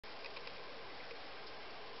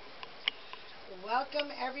Welcome,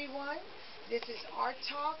 everyone. This is Art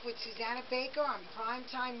Talk with Susana Baker on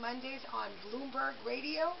Primetime Mondays on Bloomberg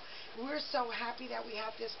Radio. We're so happy that we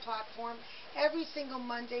have this platform. Every single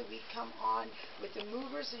Monday we come on with the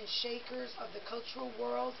movers and shakers of the cultural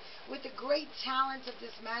world, with the great talent of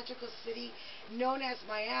this magical city known as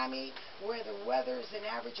Miami, where the weather is an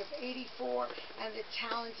average of 84 and the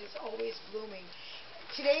talent is always blooming.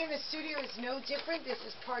 Today in the studio is no different. This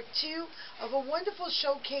is part two of a wonderful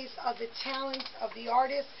showcase of the talents of the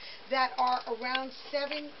artists that are around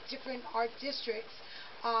 7 different art districts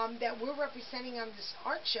that we're representing on this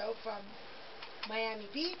art show, from Miami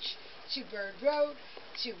Beach to Bird Road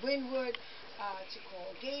to Wynwood to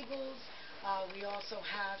Coral Gables. We also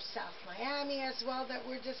have South Miami as well that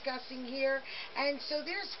we're discussing here. And so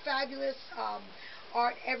there's fabulous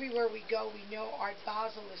art everywhere we go. We know Art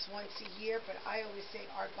Basel is once a year, but I always say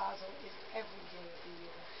Art Basel is every day of the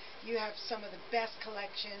year. You have some of the best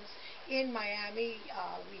collections in Miami.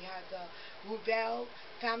 We have the Rubel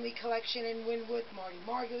Family Collection in Wynwood, Marty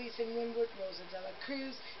Margulies in Wynwood, Rosa de la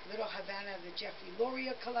Cruz, Little Havana, the Jeffrey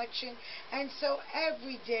Loria Collection. And so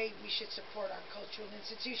every day we should support our cultural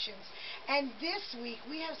institutions. And this week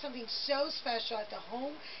we have something so special at the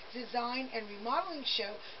Home Design and Remodeling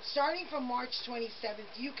Show. Starting from March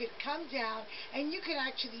 27th, you could come down and you could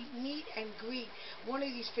actually meet and greet one of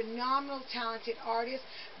these phenomenal, talented artists,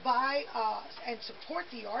 buy and support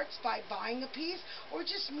the arts by buying a piece, or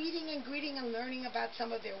just meeting and greeting and learning about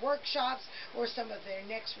some of their workshops or some of their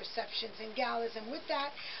next receptions and galas. And with that,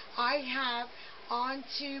 I have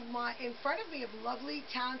in front of me a lovely,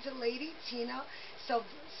 talented lady, Tina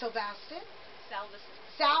Salvesen.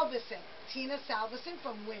 Salvesen. Tina Salvesen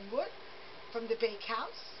from Wynwood, from the Bake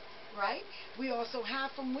House, right? We also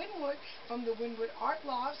have from Wynwood, from the Wynwood Art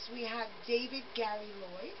Lofts, we have David Gary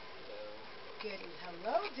Lloyd. Good.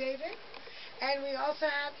 Hello, David. And we also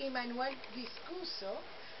have Emanuele Viscuso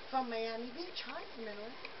from Miami Beach. Hi,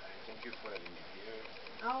 Emanuele. Thank you for having me here.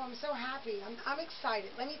 Oh, I'm so happy. I'm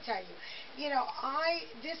excited. Let me tell you.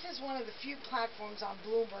 This is one of the few platforms on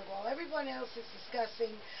Bloomberg. While everyone else is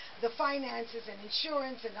discussing the finances and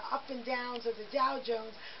insurance and the up and downs of the Dow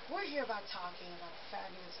Jones, we're here about talking about the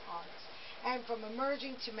fabulous arts. And from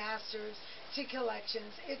emerging to masters to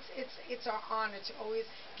collections, it's our honor to always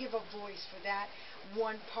give a voice for that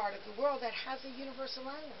one part of the world that has a universal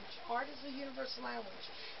language. Art is a universal language.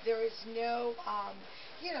 There is no,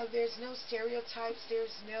 there's no stereotypes.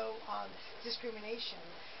 There's no discrimination.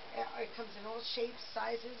 It comes in all shapes,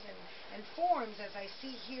 sizes, and forms, as I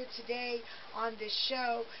see here today on this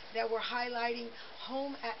show that we're highlighting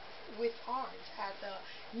with art at the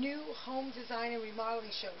new Home Design and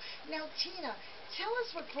Remodeling Show. Now, Tina, tell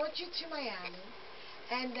us what brought you to Miami,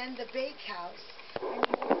 and then the Bake House, and why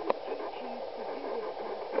did you choose to do this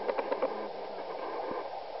conference?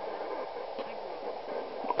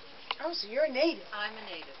 Oh, so you're a native. I'm a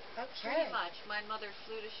native. Okay. Pretty much. My mother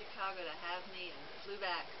flew to Chicago to have me and flew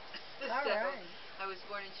back. All right. I was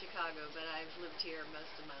born in Chicago, but I've lived here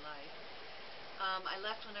most of my life. I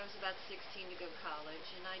left when I was about 16 to go to college,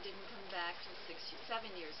 and I didn't come back till 7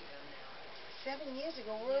 years ago now. 7 years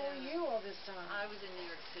ago? Where were you all this time? I was in New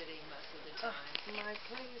York City most of the time. My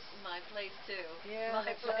place. My place, too. Yeah, my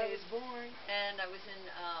that's place. where I was born. And I was in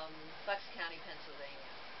Bucks County, Pennsylvania.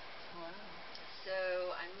 Wow.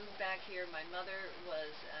 So I moved back here. My mother was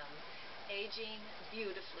aging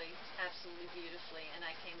beautifully, absolutely beautifully, and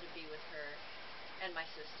I came to be with her and my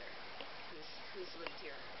sister, who's lived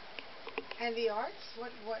here. And the arts?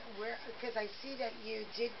 Where? Because I see that you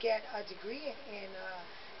did get a degree in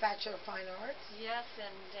Bachelor of Fine Arts. Yes,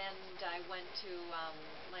 and I went to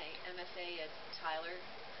my MFA at Tyler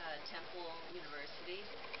Temple University,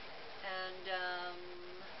 and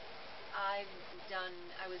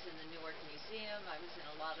I was in the Newark Museum. I was in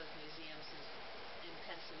a lot of museums in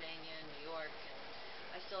Pennsylvania and New York,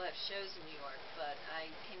 and I still have shows in New York, but I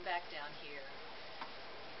came back down here.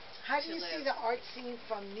 How do you see the art scene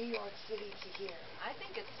from New York City to here? I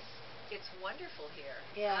think it's wonderful here.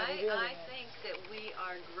 Yeah, it really I is. think that we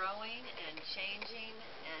are growing and changing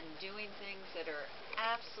and doing things that are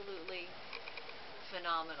absolutely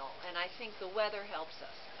phenomenal. And I think the weather helps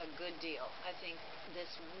us a good deal. I think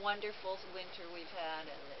this wonderful winter we've had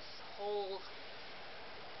and this whole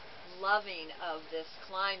loving of this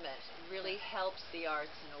climate really helps the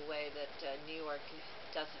arts in a way that New York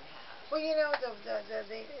doesn't have. Well,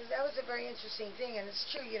 that was a very interesting thing, and it's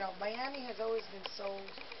true. Miami has always been sold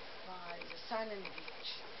by the sun and the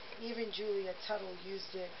beach. Even Julia Tuttle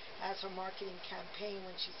used it as her marketing campaign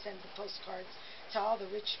when she sent the postcards to all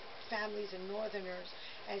the rich families and northerners,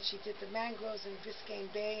 and she did the mangroves in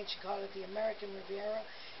Biscayne Bay, and she called it the American Riviera.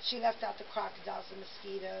 She left out the crocodiles, the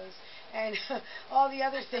mosquitoes, and all the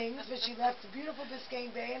other things, but she left the beautiful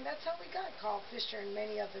Biscayne Bay, and that's how we got Carl Fisher and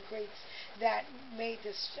many of the greats that made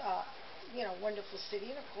this, wonderful city,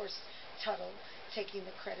 and of course Tuttle taking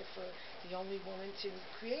the credit for the only woman to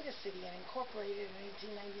create a city and incorporate it in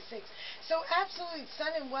 1896. So absolutely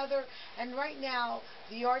sun and weather, and right now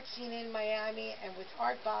the art scene in Miami, and with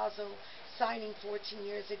Art Basel signing 14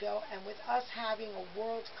 years ago, and with us having a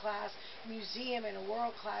world-class museum and a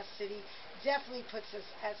world-class city, definitely puts us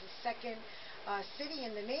as a second city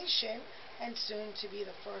in the nation, and soon to be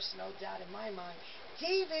the first, no doubt in my mind.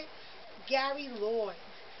 David Gary Lloyd,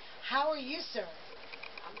 how are you, sir?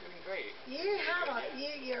 I'm doing great.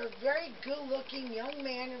 You're a very good-looking young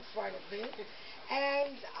man in front of me.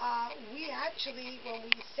 And we actually, when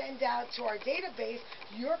we send out to our database,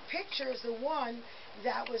 your picture is the one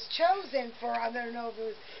that was chosen for, I don't know if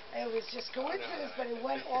it was just coincidence, but it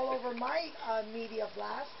went all over my media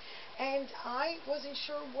blast. And I wasn't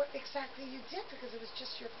sure what exactly you did because it was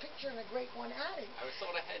just your picture and a great one added. I was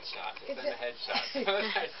sold a headshot to send a headshot.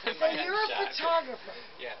 So you're a photographer.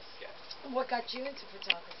 Yes. What got you into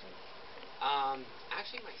photography?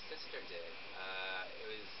 Actually, my sister did. It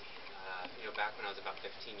was, back when I was about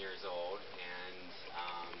 15 years old, and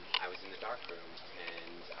I was in the dark room,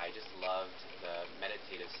 and I just loved the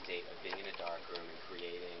meditative state of being in a dark room and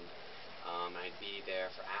creating. I'd be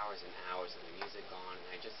there for hours and hours with the music on,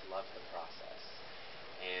 and I just loved the process.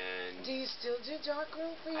 And do you still do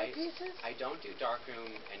darkroom for your pieces? I don't do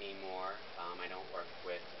darkroom anymore. I don't work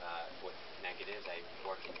with negatives. I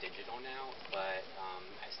work in digital now, but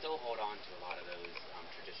I still hold on to a lot of those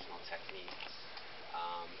traditional techniques.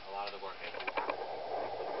 A lot of the work I do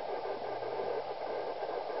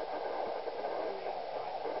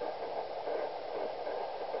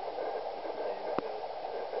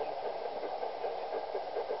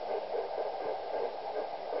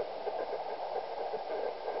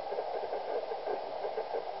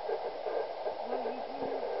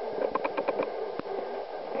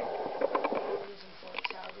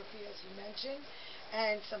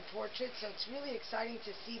and some portraits, so it's really exciting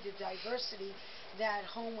to see the diversity that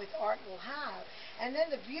Home with Art will have. And then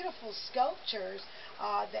the beautiful sculptures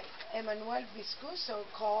that Emanuele Viscuso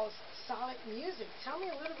calls solid music. Tell me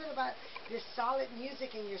a little bit about this solid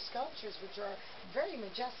music in your sculptures, which are very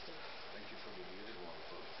majestic. Thank you for the beautiful,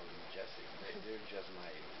 for the majestic. They're just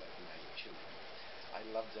my children. I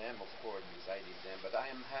love them, of course, because I did them, but I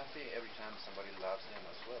am happy every time somebody loves them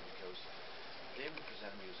as well, because they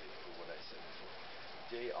represent music, for what I said before.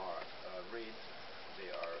 They are rhythm,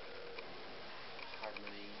 they are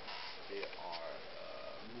harmony, they are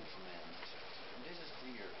movement. And this is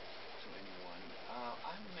clear to anyone.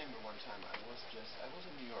 I remember one time I was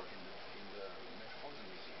in New York in the Metropolitan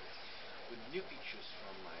Museum with new pictures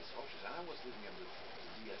from my sculptures, and I was looking at the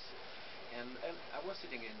DS, and I was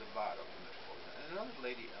sitting in the bar of the Metropolitan, and another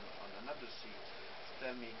lady on another seat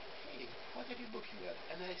tell me, hey, what are you looking at?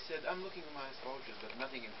 And I said, I'm looking at my sculptures, but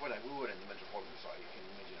nothing important. We were in the Metropolitan, so you can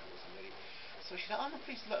imagine I wasn't ready. So she said, oh no,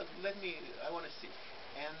 please let me, I want to see.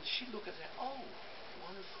 And she looked at it, oh,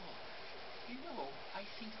 wonderful. I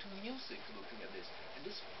think to music looking at this. And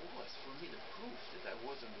this was, for me, the proof that I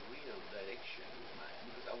was in the real direction with mine,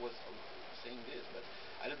 because I was saying this, but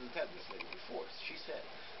I didn't tell this lady before. She said.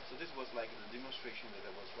 So this was like the demonstration that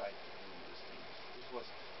I was right in this thing. This was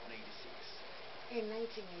in 86. In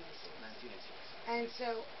 1986. 1986. And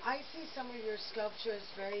so I see some of your sculptures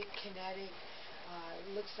very kinetic.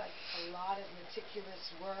 Looks like a lot of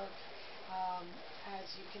meticulous work as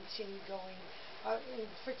you continue going. In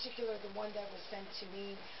particular, the one that was sent to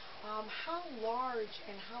me. How large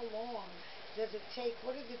and how long does it take?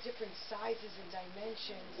 What are the different sizes and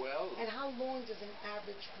dimensions? Well, and how long does an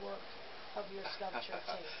average work of your sculpture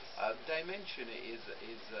take? Dimension is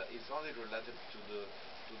only relative to the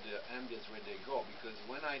ambience where they go, because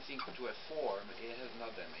when I think to a form, it has no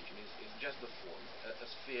dimension. It's just the form. A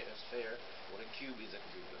sphere or a cube is a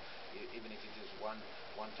cube, even if it is 1,000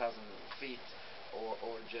 feet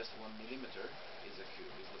or just 1 millimeter is a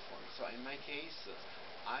cube, is the form. So in my case,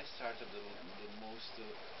 I started the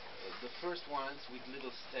first ones with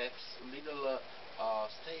little steps, little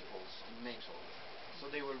staples, metal. So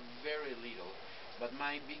they were very little. But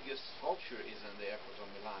my biggest sculpture is in the airport of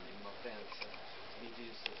Milan, in Malpensa. It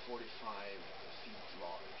is 45 feet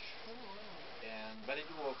large. Oh, wow. But I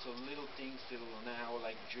do also little things till now,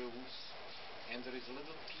 like jewels. And there is a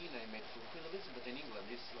little pin I made for Queen Elizabeth in England.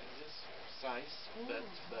 It's like this size, but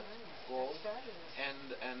gold.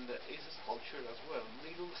 And it's a sculpture as well,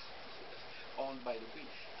 little owned by the Queen.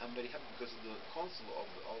 I'm very happy because the consul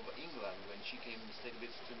of England, when she came stayed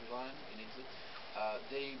visit to Milan in Italy,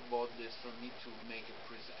 they bought this from me to make a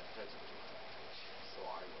present to her. So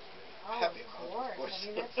I was really Oh, happy of about it, of course. course. I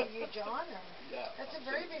mean, that's a huge honor. Yeah, That's a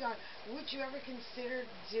very absolutely. big honor. Would you ever consider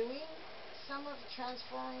doing some of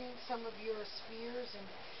transferring some of your spheres and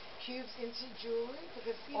cubes into jewelry?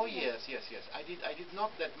 Because Oh yes, yes, yes. I did not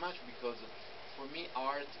that much because for me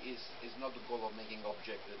art is not the goal of making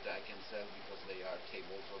objects that I can sell because they are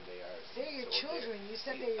tables or they are they're seats your or children. You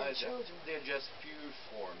said they're your children. they're just pure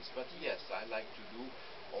forms. But yes, I like to do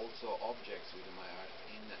also objects with my art.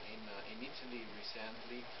 In Italy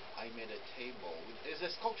recently, I made a table. It's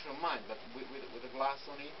a sculpture of mine, but with a glass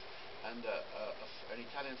on it, and an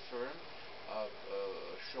Italian firm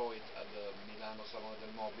show it at the Milano Salone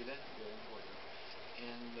del Mobile, very important.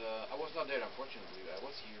 And I was not there, unfortunately. I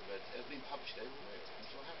was here, but it's been published everywhere. I'm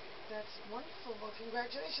so happy. That's wonderful. Well,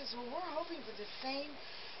 congratulations. Well, we're hoping for the same.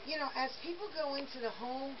 You know, as people go into the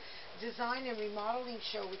home design and remodeling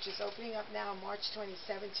show, which is opening up now March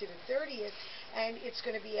 27th to the 30th, and it's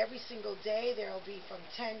going to be every single day. There will be from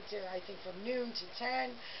 10 to, I think, from noon to 10,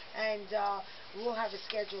 and we'll have a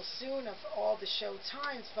schedule soon of all the show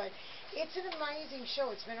times. But it's an amazing show.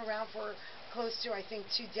 It's been around for close to, I think,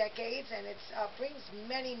 2 decades, and it brings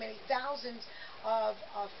many, many thousands of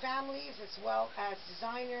families as well as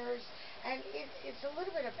designers, and it's a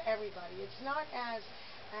little bit of everybody. It's not as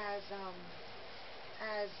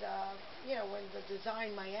you know, when the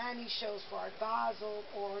Design Miami shows for Art Basel,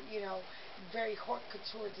 or very haute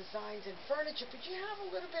couture designs and furniture, but you have a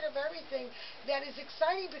little bit of everything that is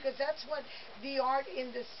exciting, because that's what the art in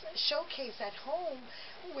this showcase at home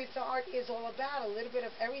with the art is all about. A little bit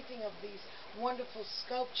of everything, of these wonderful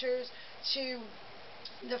sculptures to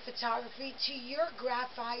the photography to your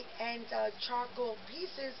graphite and charcoal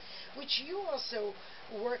pieces, which you also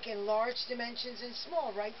work in large dimensions and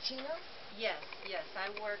small, right, Tina? Yes, yes, I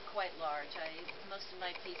work quite large. Most of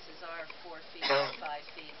my pieces are 4 feet or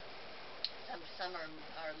 5 feet. Some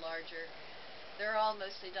are larger. They're all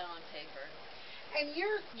mostly done on paper. And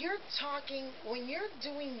you're talking, when you're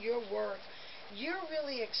doing your work, you're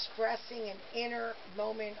really expressing an inner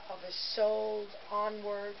moment of a soul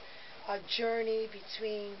onward, a journey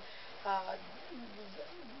between uh,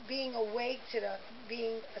 being awake to the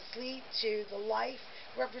being asleep to the life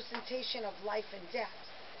representation of life and death.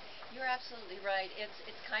 You're absolutely right. It's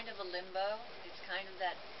kind of a limbo. It's kind of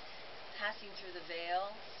that passing through the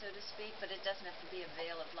veil, so to speak, but it doesn't have to be a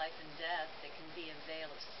veil of life and death. It can be a veil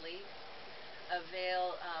of sleep, a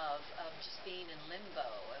veil of just being in limbo,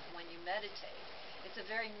 of when you meditate. It's a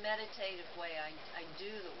very meditative way I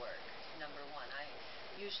do the work, number one. I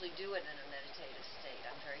usually do it in a meditative state.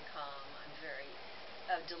 I'm very calm. I'm very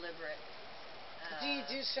deliberate. Do you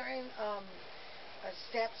do certain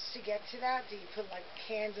steps to get to that? Do you put like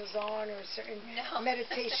candles on, or certain No.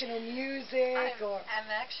 meditational music?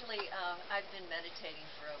 I'm actually, I've been meditating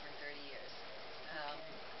for over 30 years.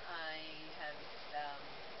 I have,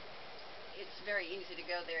 it's very easy to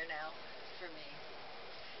go there now for me.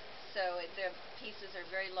 So the pieces are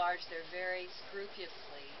very large. They're very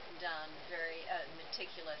scrupulously done, very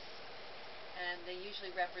meticulous, and they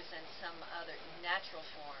usually represent some other natural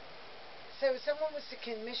form. So if someone was to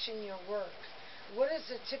commission your work, what is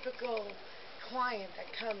a typical client that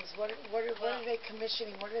comes? What are they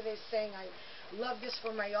commissioning? What are they saying? I love this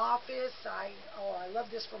for my office, or I love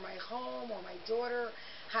this for my home, or my daughter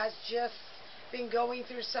has just been going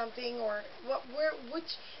through something, or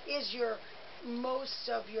which is your most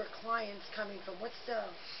of your clients coming from? What's the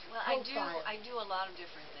Well, profile? I do a lot of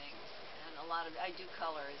different things, and I do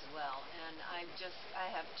color as well, and I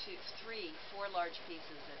have 4 large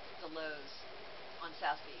pieces at the Lowe's on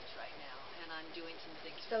South Beach right now, and I'm doing some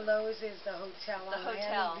things. The Lowe's is the hotel The on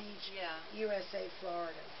hotel, Miami Beach, yeah. USA,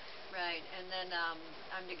 Florida. Right, and then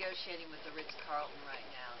I'm negotiating with the Ritz-Carlton right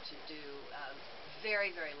now to do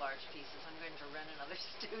very, very large pieces. I'm going to rent another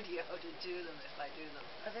studio to do them if I do them.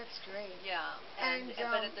 Oh, that's great. Yeah, And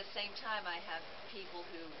but at the same time, I have people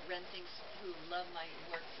who rent things who love my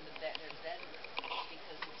work for their bedroom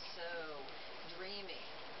because it's so dreamy.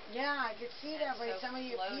 Yeah, I could see that And by so some of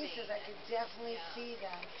your floating pieces. I could and- definitely yeah. see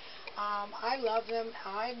that. I love them.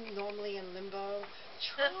 I'm normally in limbo,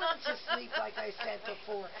 trying to sleep, like I said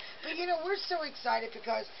before. But we're so excited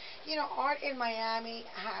because art in Miami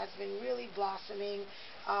has been really blossoming.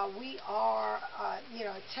 We are,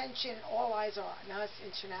 attention. All eyes are on us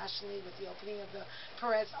internationally with the opening of the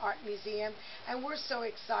Perez Art Museum, and we're so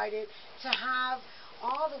excited to have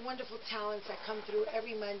all the wonderful talents that come through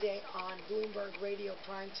every Monday on Bloomberg Radio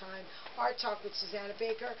Primetime Art Talk with Susana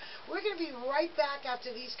Baker. We're going to be right back after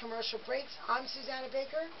these commercial breaks. I'm Susana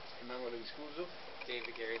Baker. Emanuele Viscuso.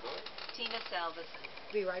 David Gary Lloyd. Tina Salvesen.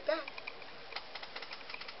 Be right back.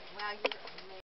 Wow, you